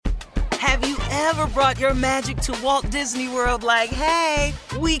Have you ever brought your magic to Walt Disney World like, hey,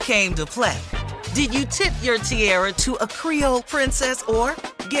 we came to play? Did you tip your tiara to a Creole princess or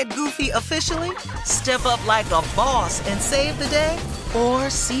get goofy officially? Step up like a boss and save the day? Or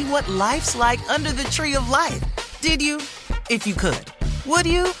see what life's like under the tree of life? Did you? If you could. Would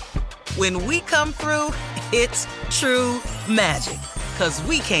you? When we come through, it's true magic. 'Cause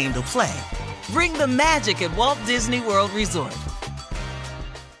we came to play. Bring the magic at Walt Disney World Resort.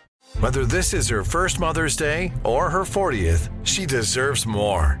 Whether this is her first Mother's Day or her 40th, she deserves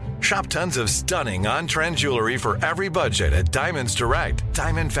more. Shop tons of stunning on-trend jewelry for every budget at Diamonds Direct.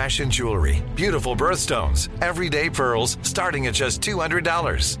 Diamond fashion jewelry, beautiful birthstones, everyday pearls starting at just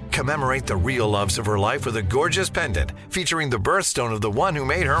 $200. Commemorate the real loves of her life with a gorgeous pendant featuring the birthstone of the one who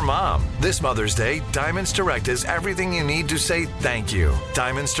made her mom. This Mother's Day, Diamonds Direct is everything you need to say thank you.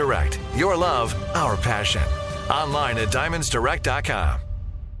 Diamonds Direct, your love, our passion. Online at diamondsdirect.com.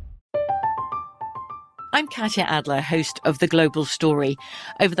 I'm Katya Adler, host of The Global Story.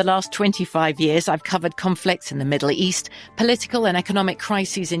 Over the last 25 years, I've covered conflicts in the Middle East, political and economic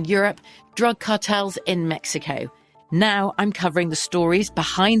crises in Europe, drug cartels in Mexico. Now I'm covering the stories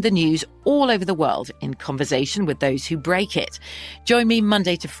behind the news all over the world in conversation with those who break it. Join me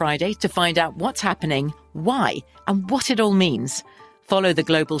Monday to Friday to find out what's happening, why, and what it all means. Follow The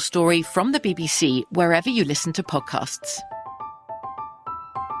Global Story from the BBC wherever you listen to podcasts.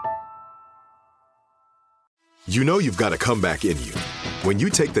 You know you've got a comeback in you. When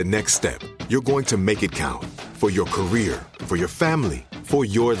you take the next step, you're going to make it count. For your career, for your family, for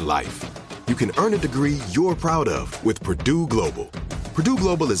your life. You can earn a degree you're proud of with Purdue Global. Purdue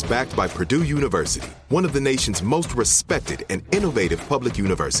Global is backed by Purdue University, one of the nation's most respected and innovative public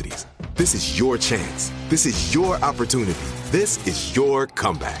universities. This is your chance. This is your opportunity. This is your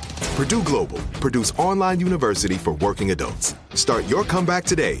comeback. Purdue Global, Purdue's online university for working adults. Start your comeback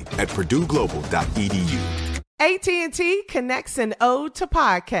today at purdueglobal.edu. AT&T connects an ode to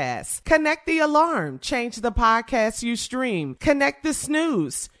podcasts. Connect the alarm. Change the podcast you stream. Connect the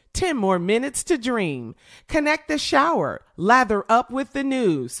snooze. 10 more minutes to dream. Connect the shower. Lather up with the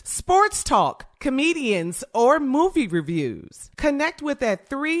news. Sports talk, comedians, or movie reviews. Connect with that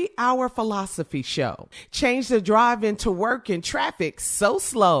 3-hour philosophy show. Change the drive into work and traffic so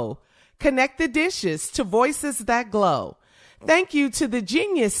slow. Connect the dishes to voices that glow. Thank you to the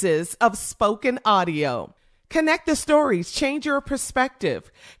geniuses of spoken audio. Connect the stories, change your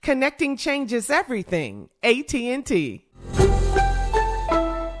perspective. Connecting changes everything. AT&T.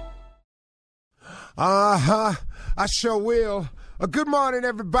 I sure will. Good morning,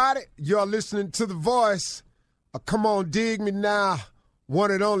 everybody. You're listening to The Voice. Come on, dig me now. One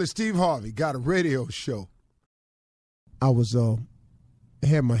and only Steve Harvey got a radio show. I was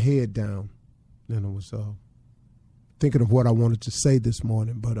had my head down, and I was thinking of what I wanted to say this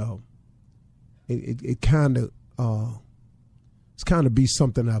morning, but it kind of it's kind of be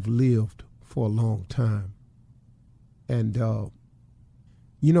something I've lived for a long time, and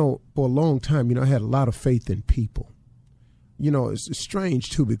you know, for a long time, you know, I had a lot of faith in people. You know, it's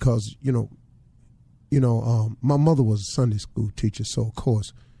strange too because my mother was a Sunday school teacher, so of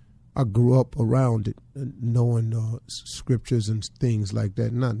course I grew up around it, knowing scriptures and things like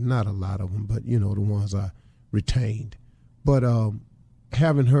that. Not a lot of them, but you know, the ones I retained. But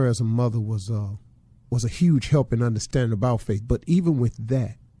having her as a mother was a huge help in understanding about faith. But even with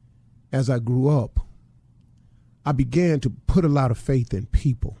that, as I grew up, I began to put a lot of faith in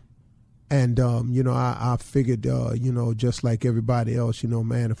people. And, I figured, just like everybody else,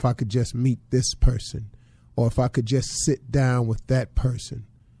 man, if I could just meet this person, or if I could just sit down with that person,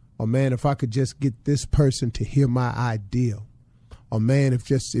 or man, if I could just get this person to hear my idea, or man, if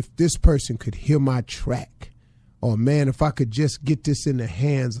this person could hear my track, or man, if I could just get this in the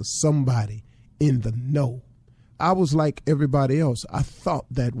hands of somebody in the know. I was like everybody else. I thought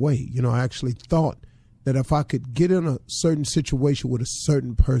that way. I actually thought that if I could get in a certain situation with a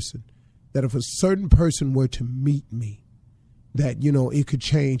certain person, that if a certain person were to meet me, that, it could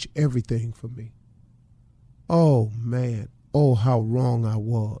change everything for me. Oh, man. Oh, how wrong I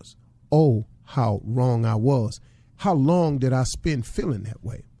was. Oh, how wrong I was. How long did I spend feeling that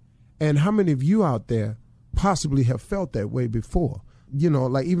way? And how many of you out there possibly have felt that way before?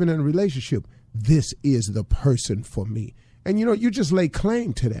 Like even in a relationship, this is the person for me. And, you just lay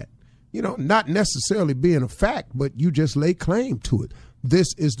claim to that. Not necessarily being a fact, but you just lay claim to it.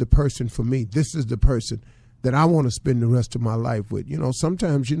 This is the person for me. This is the person that I want to spend the rest of my life with.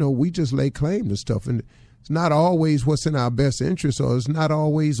 Sometimes, we just lay claim to stuff, and it's not always what's in our best interest, or it's not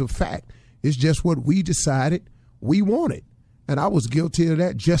always a fact. It's just what we decided we wanted. And I was guilty of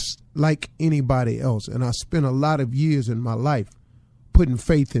that just like anybody else. And I spent a lot of years in my life putting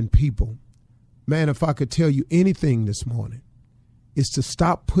faith in people. Man, if I could tell you anything this morning, it's to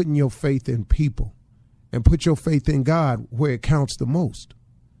stop putting your faith in people and put your faith in God where it counts the most.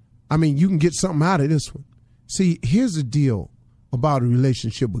 I mean, you can get something out of this one. See, here's the deal about a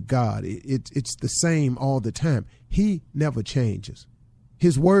relationship with God. It's the same all the time. He never changes.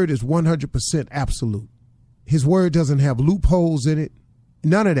 His word is 100% absolute. His word doesn't have loopholes in it.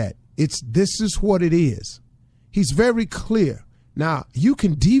 None of that. This is what it is. He's very clear. Now, you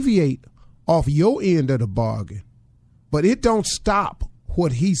can deviate off your end of the bargain, but it don't stop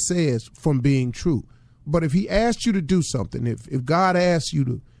what he says from being true. But if he asks you to do something, if God asks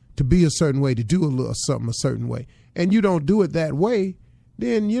you to be a certain way, to do something a certain way, and you don't do it that way,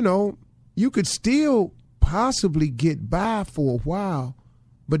 then, you could still possibly get by for a while.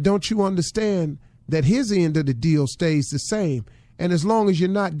 But don't you understand that his end of the deal stays the same? And as long as you're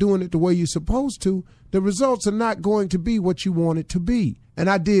not doing it the way you're supposed to, the results are not going to be what you want it to be. And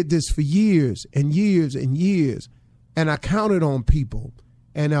I did this for years and years and years, and I counted on people.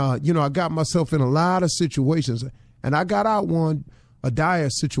 And, I got myself in a lot of situations, and I got out a dire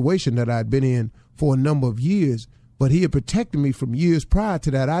situation that I'd been in for a number of years, but he had protected me from years prior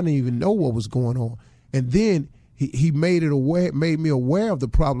to that. I didn't even know what was going on. And then he made me aware of the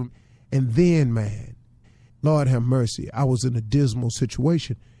problem. And then, man, Lord have mercy, I was in a dismal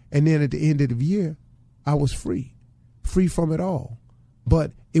situation. And then at the end of the year, I was free from it all.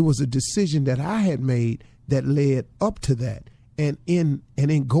 But it was a decision that I had made that led up to that. And in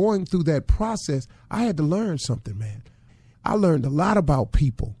going through that process, I had to learn something, man. I learned a lot about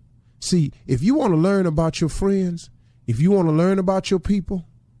people. See, if you want to learn about your friends, if you want to learn about your people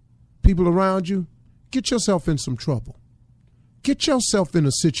around you, get yourself in some trouble. Get yourself in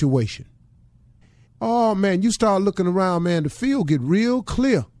a situation. Oh, man, you start looking around, man, the field get real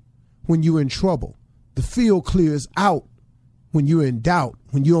clear when you're in trouble. The field clears out when you're in doubt,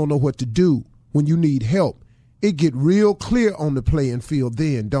 when you don't know what to do, when you need help. It get real clear on the playing field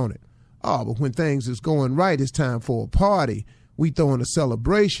then, don't it? Oh, but when things is going right, it's time for a party. We throwing a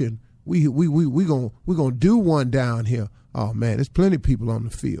celebration. We gonna do one down here. Oh man, there's plenty of people on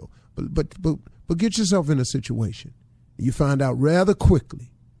the field. But get yourself in a situation. You find out rather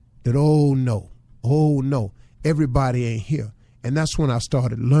quickly that oh no, everybody ain't here. And that's when I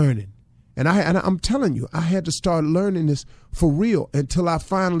started learning. And I'm telling you, I had to start learning this for real until I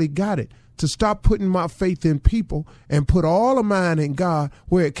finally got it. To stop putting my faith in people and put all of mine in God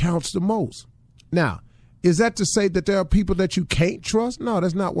where it counts the most. Now, is that to say that there are people that you can't trust? No,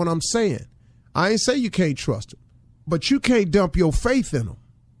 that's not what I'm saying. I ain't say you can't trust them, but you can't dump your faith in them.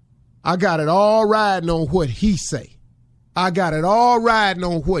 I got it all riding on what he say. I got it all riding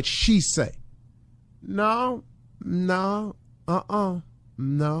on what she say. No.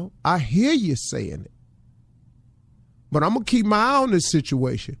 I hear you saying it, but I'm going to keep my eye on this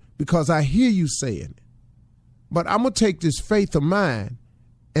situation. Because I hear you saying it. But I'm going to take this faith of mine,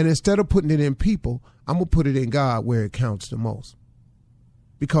 and instead of putting it in people, I'm going to put it in God where it counts the most.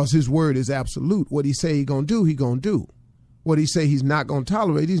 Because his word is absolute. What he say he going to do, he going to do. What he say he's not going to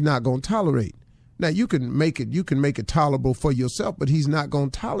tolerate, he's not going to tolerate. Now, you can make it tolerable for yourself, but he's not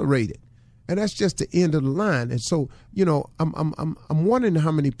going to tolerate it. And that's just the end of the line. And so, I'm wondering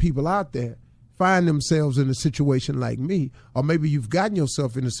how many people out there find themselves in a situation like me, or maybe you've gotten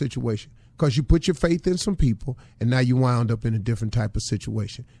yourself in a situation because you put your faith in some people and now you wound up in a different type of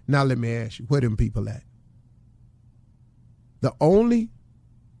situation. Now let me ask you, where them people at? The only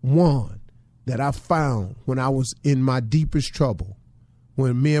one that I found when I was in my deepest trouble,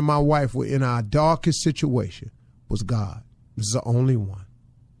 when me and my wife were in our darkest situation, was God. This is the only one.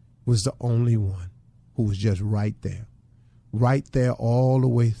 Was the only one who was just right there all the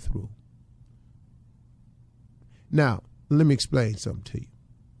way through. Now, let me explain something to you.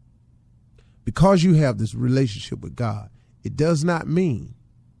 Because you have this relationship with God, it does not mean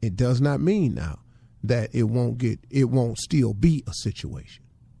now that it won't still be a situation.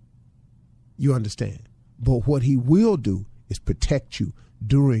 You understand? But what he will do is protect you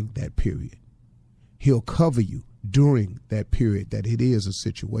during that period. He'll cover you during that period that it is a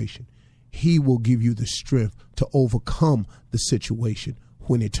situation. He will give you the strength to overcome the situation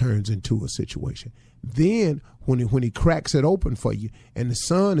when it turns into a situation. Then when he cracks it open for you and the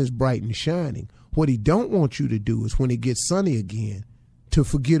sun is bright and shining, what he don't want you to do is when it gets sunny again, to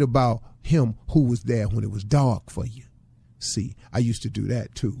forget about him who was there when it was dark for you. See, I used to do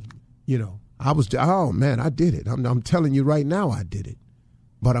that too. I did it. I'm telling you right now, I did it.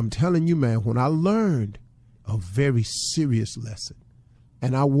 But I'm telling you, man, when I learned a very serious lesson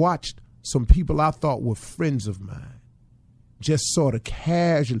and I watched some people I thought were friends of mine just sort of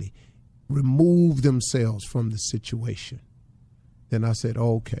casually remove themselves from the situation. Then I said,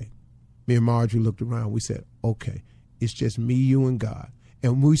 okay. Me and Marjorie looked around. We said, okay, it's just me, you, and God.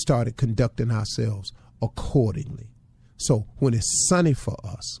 And we started conducting ourselves accordingly. So when it's sunny for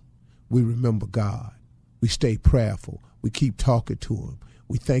us, we remember God. We stay prayerful. We keep talking to him.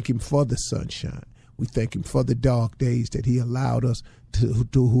 We thank him for the sunshine. We thank him for the dark days that he allowed us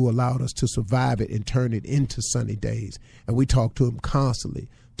who allowed us to survive it and turn it into sunny days. And we talk to him constantly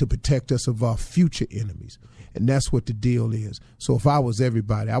to protect us of our future enemies. And that's what the deal is. So if I was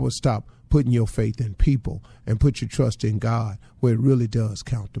everybody, I would stop putting your faith in people and put your trust in God, where it really does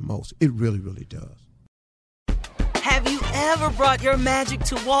count the most. It really, really does. Have you ever brought your magic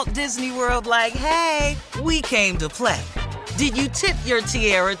to Walt Disney World like, hey, we came to play? Did you tip your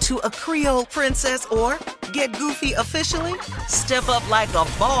tiara to a Creole princess or get goofy officially? Step up like a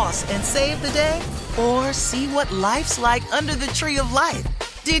boss and save the day? Or see what life's like under the tree of life?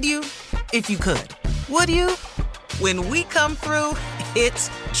 Did you? If you could. Would you? When we come through, it's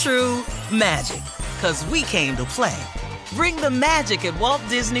true magic. 'Cause we came to play. Bring the magic at Walt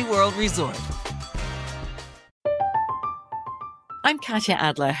Disney World Resort. I'm Katya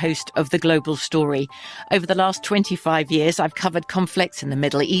Adler, host of The Global Story. Over the last 25 years, I've covered conflicts in the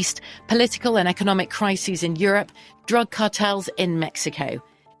Middle East, political and economic crises in Europe, drug cartels in Mexico.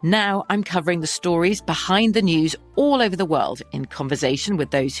 Now I'm covering the stories behind the news all over the world in conversation with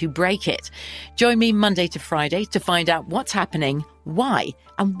those who break it. Join me Monday to Friday to find out what's happening, why,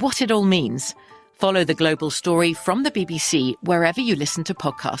 and what it all means. Follow The Global Story from the BBC wherever you listen to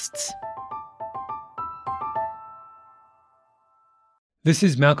podcasts. This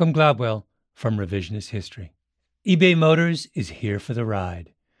is Malcolm Gladwell from Revisionist History. eBay Motors is here for the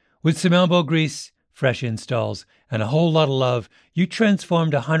ride. With some elbow grease, fresh installs, and a whole lot of love, you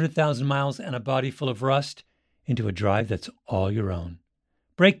transformed 100,000 miles and a body full of rust into a drive that's all your own.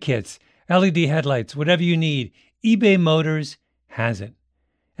 Brake kits, LED headlights, whatever you need, eBay Motors has it.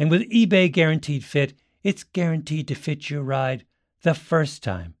 And with eBay Guaranteed Fit, it's guaranteed to fit your ride the first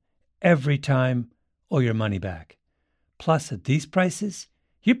time, every time, or your money back. Plus, at these prices,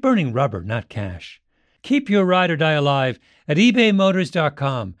 you're burning rubber, not cash. Keep your ride or die alive at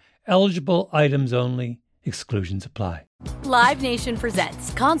ebaymotors.com. Eligible items only. Exclusions apply. Live Nation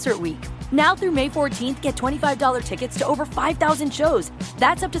presents Concert Week. Now through May 14th, get $25 tickets to over 5,000 shows.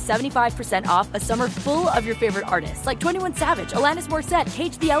 That's up to 75% off a summer full of your favorite artists like 21 Savage, Alanis Morissette,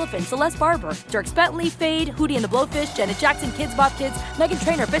 Cage the Elephant, Celeste Barber, Dierks Bentley, Fade, Hootie and the Blowfish, Janet Jackson, Kids Bop Kids, Meghan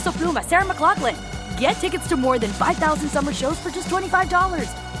Trainor, Bissell Pluma, Sarah McLachlan. Get tickets to more than 5,000 summer shows for just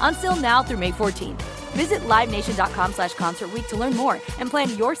 $25. On sale now through May 14th. Visit LiveNation.com/Concert Week to learn more and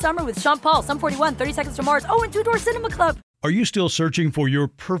plan your summer with Sean Paul, Sum 41, 30 Seconds to Mars, and Two Door Cinema Club. Are you still searching for your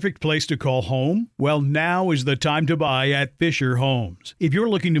perfect place to call home? Well, now is the time to buy at Fisher Homes. If you're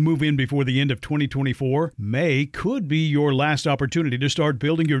looking to move in before the end of 2024, May could be your last opportunity to start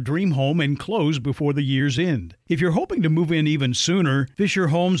building your dream home and close before the year's end. If you're hoping to move in even sooner, Fisher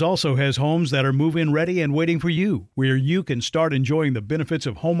Homes also has homes that are move-in ready and waiting for you, where you can start enjoying the benefits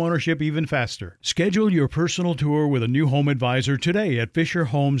of homeownership even faster. Schedule your personal tour with a new home advisor today at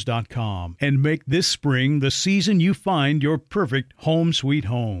FisherHomes.com and make this spring the season you find your perfect home sweet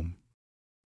home.